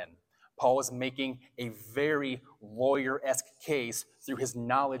text we're in. Paul is making a very lawyer-esque case through his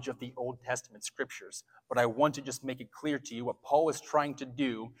knowledge of the Old Testament scriptures. But I want to just make it clear to you what Paul is trying to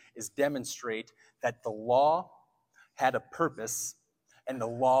do is demonstrate that the law had a purpose and the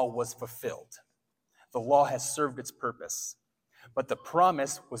law was fulfilled. The law has served its purpose. But the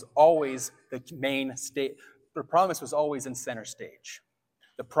promise was always the main state. The promise was always in center stage.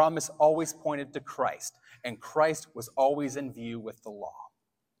 The promise always pointed to Christ, and Christ was always in view with the law.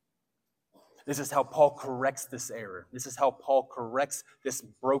 This is how Paul corrects this error. This is how Paul corrects this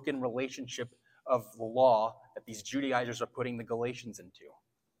broken relationship of the law that these Judaizers are putting the Galatians into.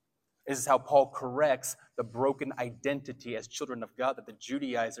 This is how Paul corrects the broken identity as children of God that the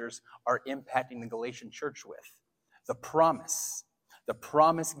Judaizers are impacting the Galatian church with. The promise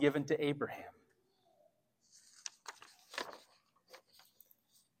given to Abraham.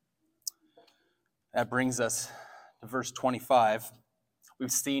 That brings us to verse 25.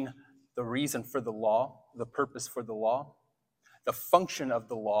 We've seen the reason for the law, the purpose for the law, the function of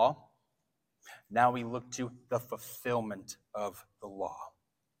the law. Now we look to the fulfillment of the law.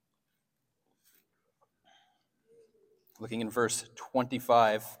 Looking in verse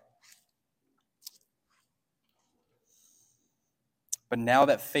 25. But now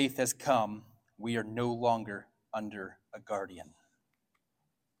that faith has come, we are no longer under a guardian.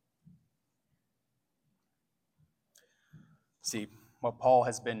 See, what Paul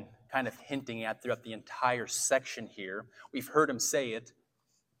has been kind of hinting at throughout the entire section here, we've heard him say it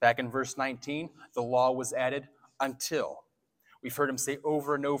back in verse 19, the law was added until. We've heard him say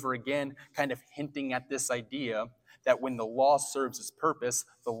over and over again, kind of hinting at this idea that when the law serves its purpose,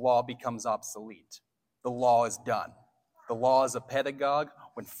 the law becomes obsolete. The law is done. The law is a pedagogue.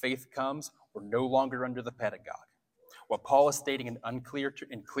 When faith comes, we're no longer under the pedagogue. What Paul is stating in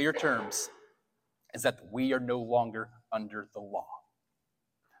clear terms is that we are no longer under the law.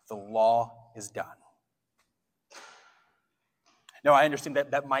 The law is done. Now, I understand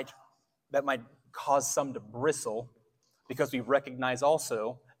that might cause some to bristle, because we recognize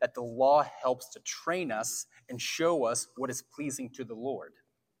also that the law helps to train us and show us what is pleasing to the Lord.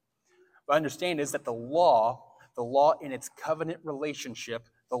 But understand is that the law in its covenant relationship,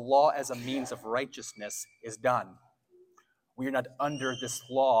 the law as a means of righteousness is done. We are not under this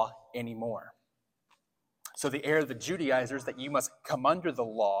law anymore. So the error of the Judaizers that you must come under the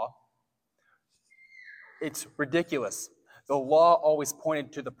law, it's ridiculous. The law always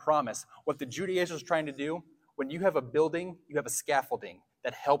pointed to the promise. What the Judaizers are trying to do, when you have a building, you have a scaffolding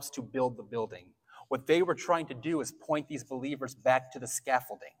that helps to build the building. What they were trying to do is point these believers back to the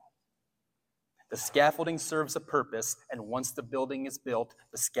scaffolding. The scaffolding serves a purpose, and once the building is built,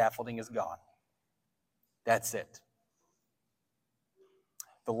 the scaffolding is gone. That's it.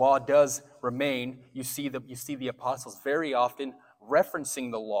 The law does remain. You see the apostles very often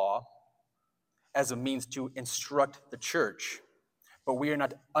referencing the law as a means to instruct the church, but we are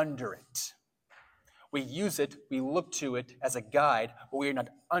not under it. We use it, we look to it as a guide, but we are not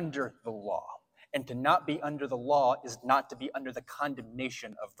under the law. And to not be under the law is not to be under the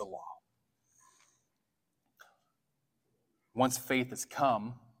condemnation of the law. Once faith has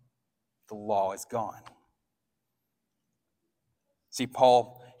come, the law is gone. See,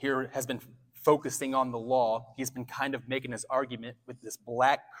 Paul here has been focusing on the law. He's been kind of making his argument with this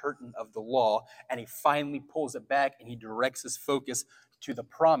black curtain of the law, and he finally pulls it back and he directs his focus to the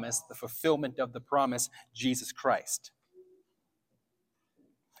promise, the fulfillment of the promise, Jesus Christ.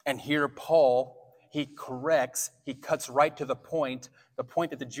 And here Paul, he cuts right to the point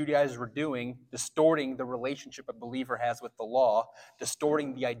that the Judaizers were doing, distorting the relationship a believer has with the law,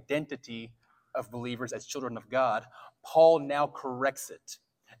 distorting the identity of believers as children of God. Paul now corrects it.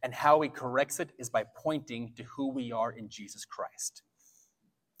 And how he corrects it is by pointing to who we are in Jesus Christ.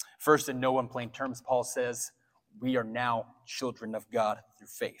 First, in no unplain terms, Paul says, we are now children of God through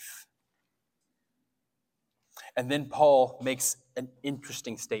faith. And then Paul makes an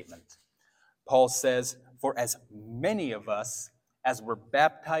interesting statement. Paul says, "For as many of us as were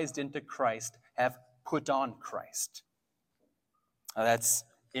baptized into Christ have put on Christ." Now that's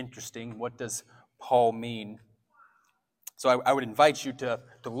interesting. What does Paul mean? So I would invite you to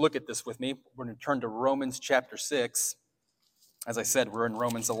look at this with me. We're going to turn to Romans chapter 6. As I said, we're in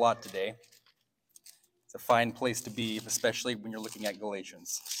Romans a lot today. It's a fine place to be, especially when you're looking at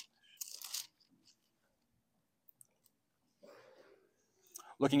Galatians.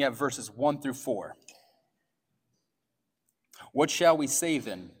 Looking at verses 1 through 4. "What shall we say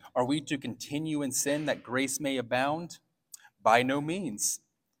then? Are we to continue in sin that grace may abound? By no means.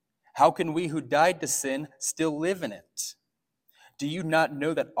 How can we who died to sin still live in it? Do you not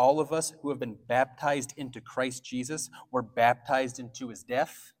know that all of us who have been baptized into Christ Jesus were baptized into his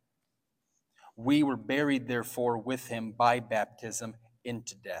death? We were buried, therefore, with him by baptism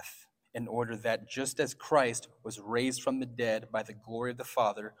into death, in order that just as Christ was raised from the dead by the glory of the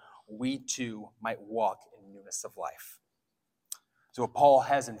Father, we too might walk in newness of life." So what Paul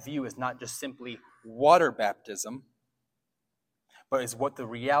has in view is not just simply water baptism, but is what the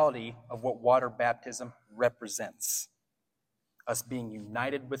reality of what water baptism represents. Us being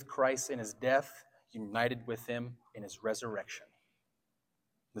united with Christ in his death, united with him in his resurrection.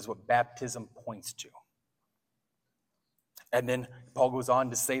 This is what baptism points to. And then Paul goes on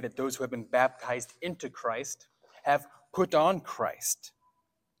to say that those who have been baptized into Christ have put on Christ.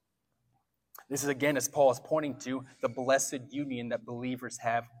 This is again, as Paul is pointing to, the blessed union that believers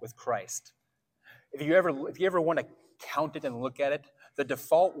have with Christ. If you ever want to count it and look at it, the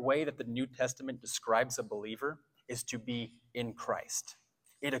default way that the New Testament describes a believer is to be in Christ.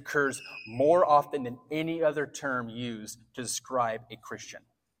 It occurs more often than any other term used to describe a Christian.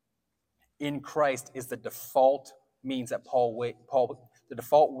 In Christ is the default means that the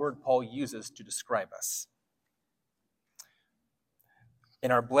default word Paul uses to describe us. In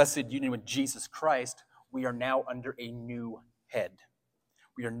our blessed union with Jesus Christ, we are now under a new head.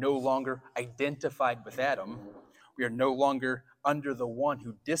 We are no longer identified with Adam. We are no longer under the one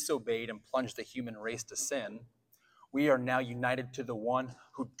who disobeyed and plunged the human race to sin. We are now united to the one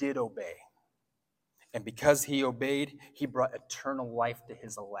who did obey. And because he obeyed, he brought eternal life to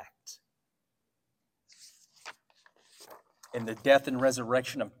his elect. In the death and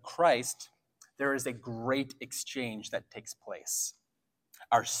resurrection of Christ, there is a great exchange that takes place.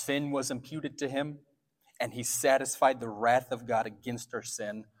 Our sin was imputed to him, and he satisfied the wrath of God against our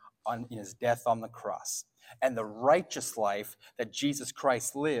sin in his death on the cross. And the righteous life that Jesus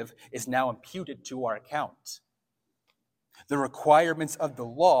Christ lived is now imputed to our account. The requirements of the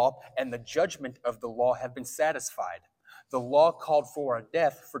law and the judgment of the law have been satisfied. The law called for a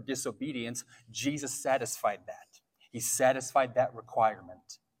death for disobedience. Jesus satisfied that. He satisfied that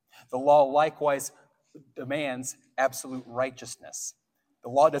requirement. The law likewise demands absolute righteousness. The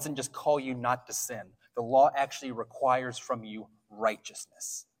law doesn't just call you not to sin. The law actually requires from you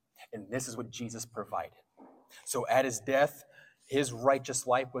righteousness. And this is what Jesus provided. So at his death, his righteous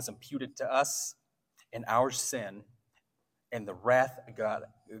life was imputed to us, and our sin and the wrath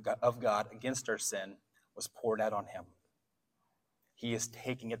of God against our sin was poured out on him. He is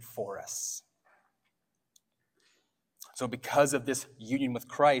taking it for us. So because of this union with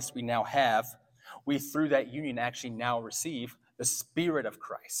Christ we through that union actually now receive the Spirit of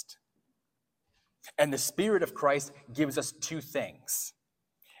Christ. And the Spirit of Christ gives us two things: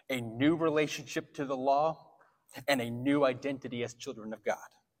 a new relationship to the law and a new identity as children of God.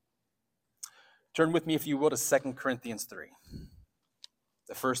 Turn with me, if you will, to 2 Corinthians 3.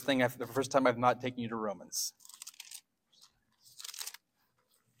 The first time I've not taken you to Romans.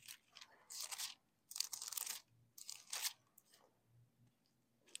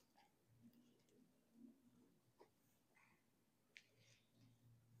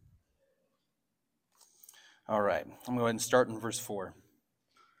 All right, I'm going to go ahead and start in verse 4.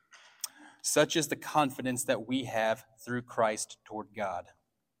 "Such is the confidence that we have through Christ toward God.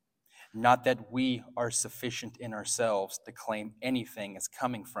 Not that we are sufficient in ourselves to claim anything as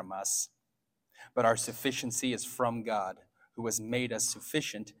coming from us, but our sufficiency is from God, who has made us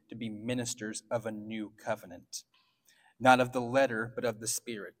sufficient to be ministers of a new covenant. Not of the letter, but of the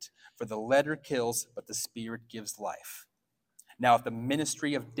Spirit. For the letter kills, but the Spirit gives life. Now if the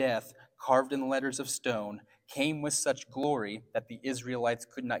ministry of death, carved in letters of stone, came with such glory that the Israelites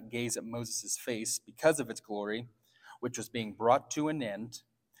could not gaze at Moses' face because of its glory, which was being brought to an end,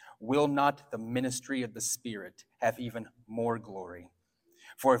 will not the ministry of the Spirit have even more glory?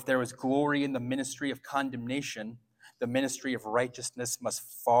 For if there was glory in the ministry of condemnation, the ministry of righteousness must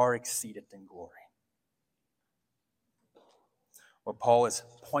far exceed it in glory." What Paul is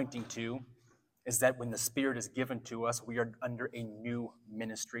pointing to is that when the Spirit is given to us, we are under a new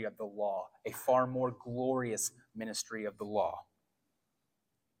ministry of the law, a far more glorious ministry of the law.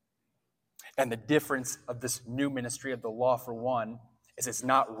 And the difference of this new ministry of the law, for one, is it's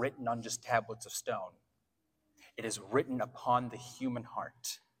not written on just tablets of stone. It is written upon the human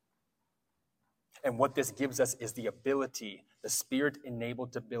heart. And what this gives us is the ability, the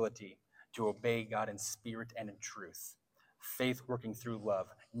Spirit-enabled ability, to obey God in spirit and in truth. Faith working through love,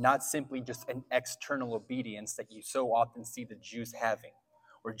 not simply just an external obedience that you so often see the Jews having,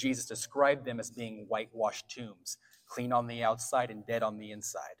 where Jesus described them as being whitewashed tombs, clean on the outside and dead on the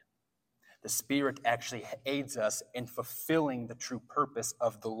inside. The Spirit actually aids us in fulfilling the true purpose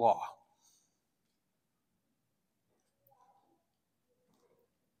of the law.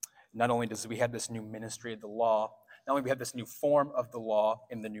 Not only does we have this new ministry of the law, not only do we have this new form of the law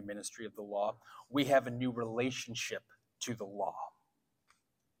in the new ministry of the law, we have a new relationship to the law.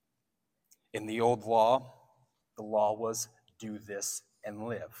 In the old law, the law was do this and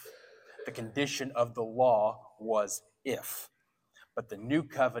live. The condition of the law was if. But the new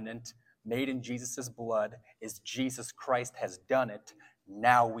covenant made in Jesus' blood is Jesus Christ has done it.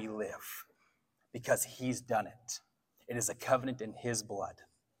 Now we live because he's done it. It is a covenant in his blood.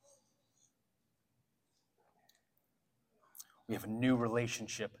 We have a new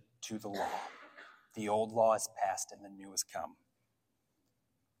relationship to the law. The old law is past and the new has come.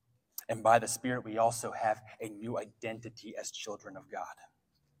 And by the Spirit, we also have a new identity as children of God.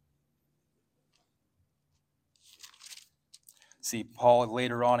 See, Paul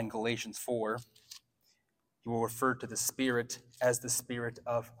later on in Galatians 4, he will refer to the Spirit as the Spirit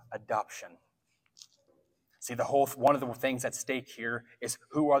of adoption. See, one of the things at stake here is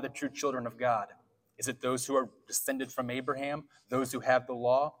who are the true children of God? Is it those who are descended from Abraham, those who have the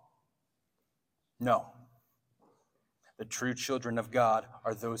law? No. The true children of God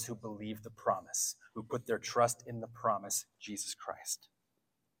are those who believe the promise, who put their trust in the promise, Jesus Christ.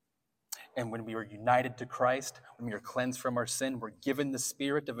 And when we are united to Christ, when we are cleansed from our sin, we're given the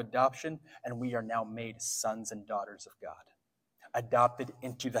Spirit of adoption, and we are now made sons and daughters of God, adopted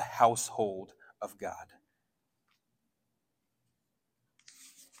into the household of God.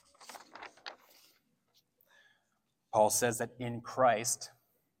 Paul says that in Christ,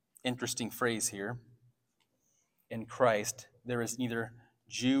 interesting phrase here, in Christ, there is neither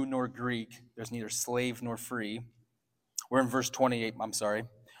Jew nor Greek, there's neither slave nor free. We're in verse 28, We're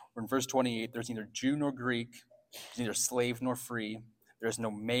in verse 28, there's neither Jew nor Greek, there's neither slave nor free, there's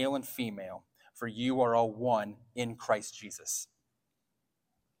no male and female, for you are all one in Christ Jesus.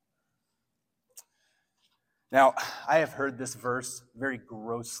 Now, I have heard this verse very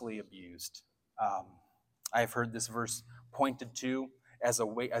grossly abused. I have heard this verse pointed to as a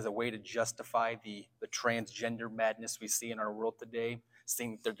way to justify the transgender madness we see in our world today,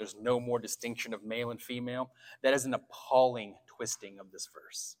 saying that there's no more distinction of male and female. That is an appalling twisting of this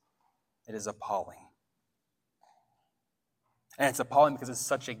verse. It is appalling. And it's appalling because it's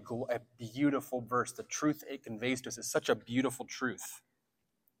such a beautiful verse. The truth it conveys to us is such a beautiful truth.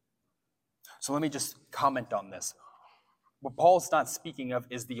 So let me just comment on this. What Paul's not speaking of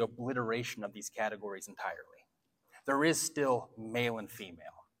is the obliteration of these categories entirely. There is still male and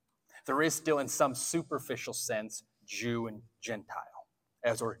female. There is still, in some superficial sense, Jew and Gentile,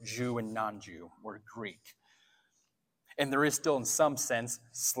 or Jew and non-Jew, or Greek. And there is still, in some sense,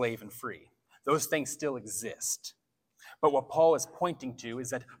 slave and free. Those things still exist. But what Paul is pointing to is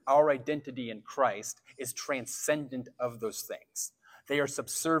that our identity in Christ is transcendent of those things. They are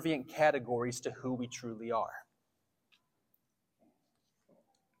subservient categories to who we truly are.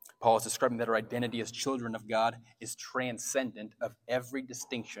 Paul is describing that our identity as children of God is transcendent of every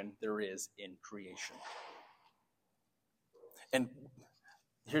distinction there is in creation. And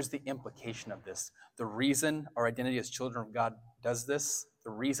here's the implication of this. The reason our identity as children of God does this, the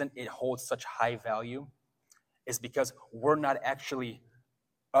reason it holds such high value, is because we're not actually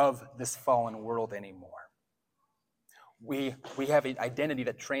of this fallen world anymore. We have an identity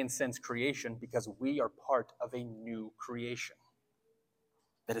that transcends creation because we are part of a new creation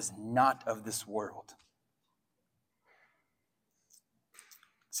that is not of this world.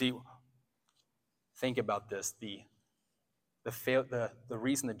 See, think about this. The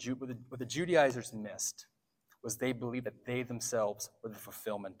reason what the Judaizers missed was they believed that they themselves were the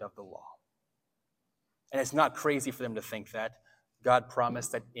fulfillment of the law. And it's not crazy for them to think that. God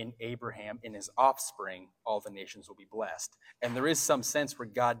promised that in Abraham, in his offspring, all the nations will be blessed. And there is some sense where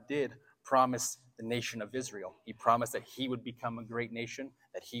God did promise the nation of Israel. He promised that he would become a great nation,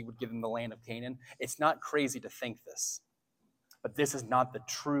 that he would give them the land of Canaan. It's not crazy to think this. But this is not the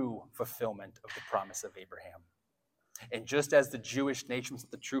true fulfillment of the promise of Abraham. And just as the Jewish nation was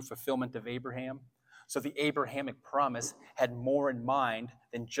the true fulfillment of Abraham, so the Abrahamic promise had more in mind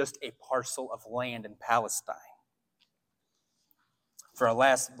than just a parcel of land in Palestine. For our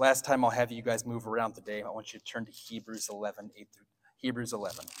last time, I'll have you guys move around today. I want you to turn to Hebrews 11, 8 through Hebrews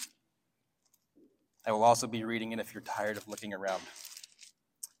 11. I will also be reading it if you're tired of looking around.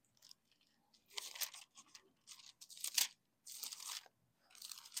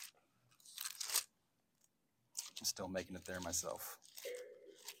 I'm still making it there myself.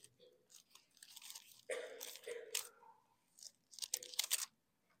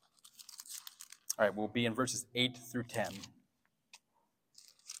 All right, we'll be in verses 8 through 10.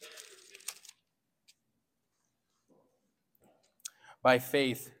 By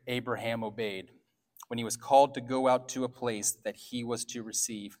faith, Abraham obeyed when he was called to go out to a place that he was to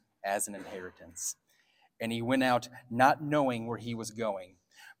receive as an inheritance. And he went out not knowing where he was going.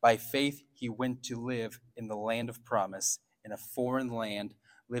 By faith, he went to live in the land of promise, in a foreign land,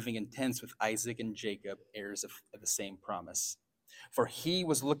 living in tents with Isaac and Jacob, heirs of the same promise. For he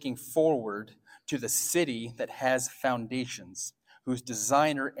was looking forward to the city that has foundations, whose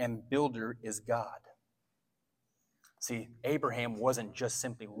designer and builder is God. See, Abraham wasn't just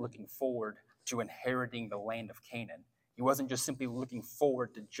simply looking forward to inheriting the land of Canaan. He wasn't just simply looking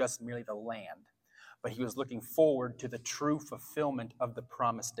forward to just merely the land, but he was looking forward to the true fulfillment of the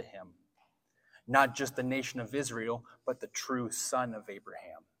promise to him. Not just the nation of Israel, but the true son of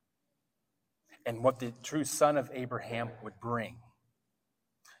Abraham. And what the true son of Abraham would bring.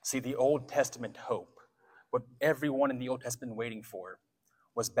 See, the Old Testament hope, what everyone in the Old Testament waiting for,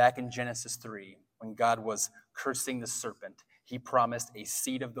 was back in Genesis 3, when God was cursing the serpent. He promised a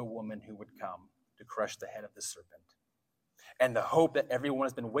seed of the woman who would come to crush the head of the serpent. And the hope that everyone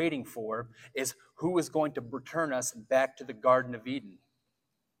has been waiting for is who is going to return us back to the Garden of Eden?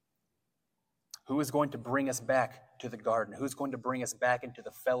 Who is going to bring us back to the garden? Who's going to bring us back into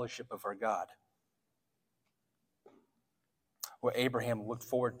the fellowship of our God? What Abraham looked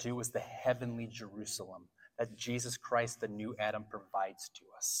forward to was the heavenly Jerusalem that Jesus Christ, the new Adam, provides to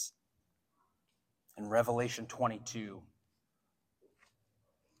us. In Revelation 22,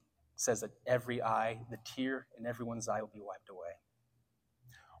 says that every eye, the tear in everyone's eye will be wiped away.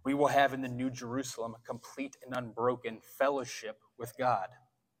 We will have in the New Jerusalem a complete and unbroken fellowship with God.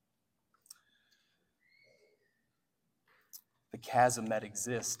 The chasm that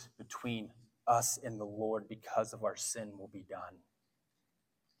exists between us and the Lord because of our sin will be done.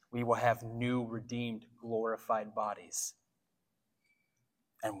 We will have new, redeemed, glorified bodies.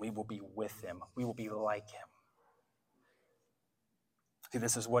 And we will be with him. We will be like him. See,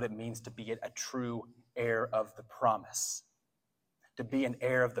 this is what it means to be a true heir of the promise. To be an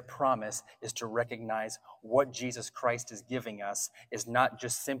heir of the promise is to recognize what Jesus Christ is giving us is not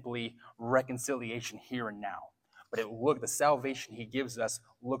just simply reconciliation here and now, but the salvation he gives us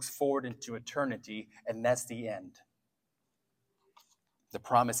looks forward into eternity, and that's the end. The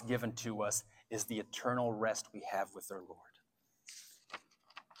promise given to us is the eternal rest we have with our Lord.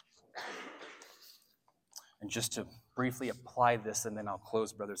 And just to briefly apply this, and then I'll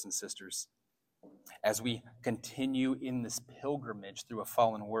close, brothers and sisters. As we continue in this pilgrimage through a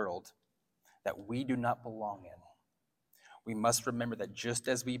fallen world that we do not belong in, we must remember that just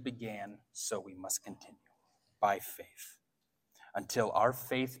as we began, so we must continue by faith. Until our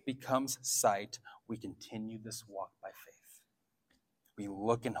faith becomes sight, we continue this walk by faith. We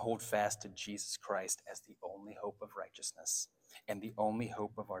look and hold fast to Jesus Christ as the only hope of righteousness and the only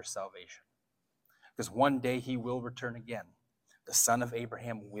hope of our salvation. Because one day he will return again. The son of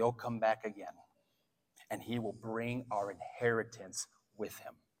Abraham will come back again. And he will bring our inheritance with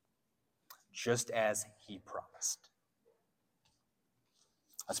him, just as he promised.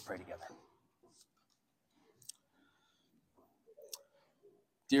 Let's pray together.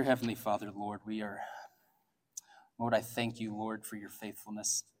 Dear Heavenly Father, Lord, Lord, I thank you, Lord, for your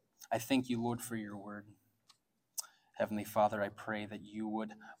faithfulness. I thank you, Lord, for your word. Heavenly Father, I pray that you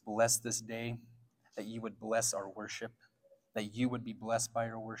would bless this day, that you would bless our worship, that you would be blessed by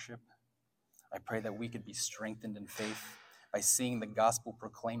our worship. I pray that we could be strengthened in faith by seeing the gospel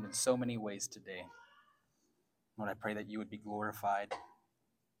proclaimed in so many ways today. Lord, I pray that you would be glorified.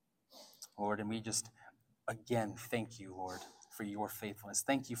 Lord, and we just, again, thank you, Lord, for your faithfulness.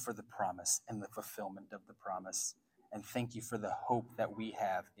 Thank you for the promise and the fulfillment of the promise. And thank you for the hope that we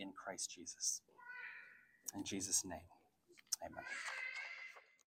have in Christ Jesus. In Jesus' name, amen.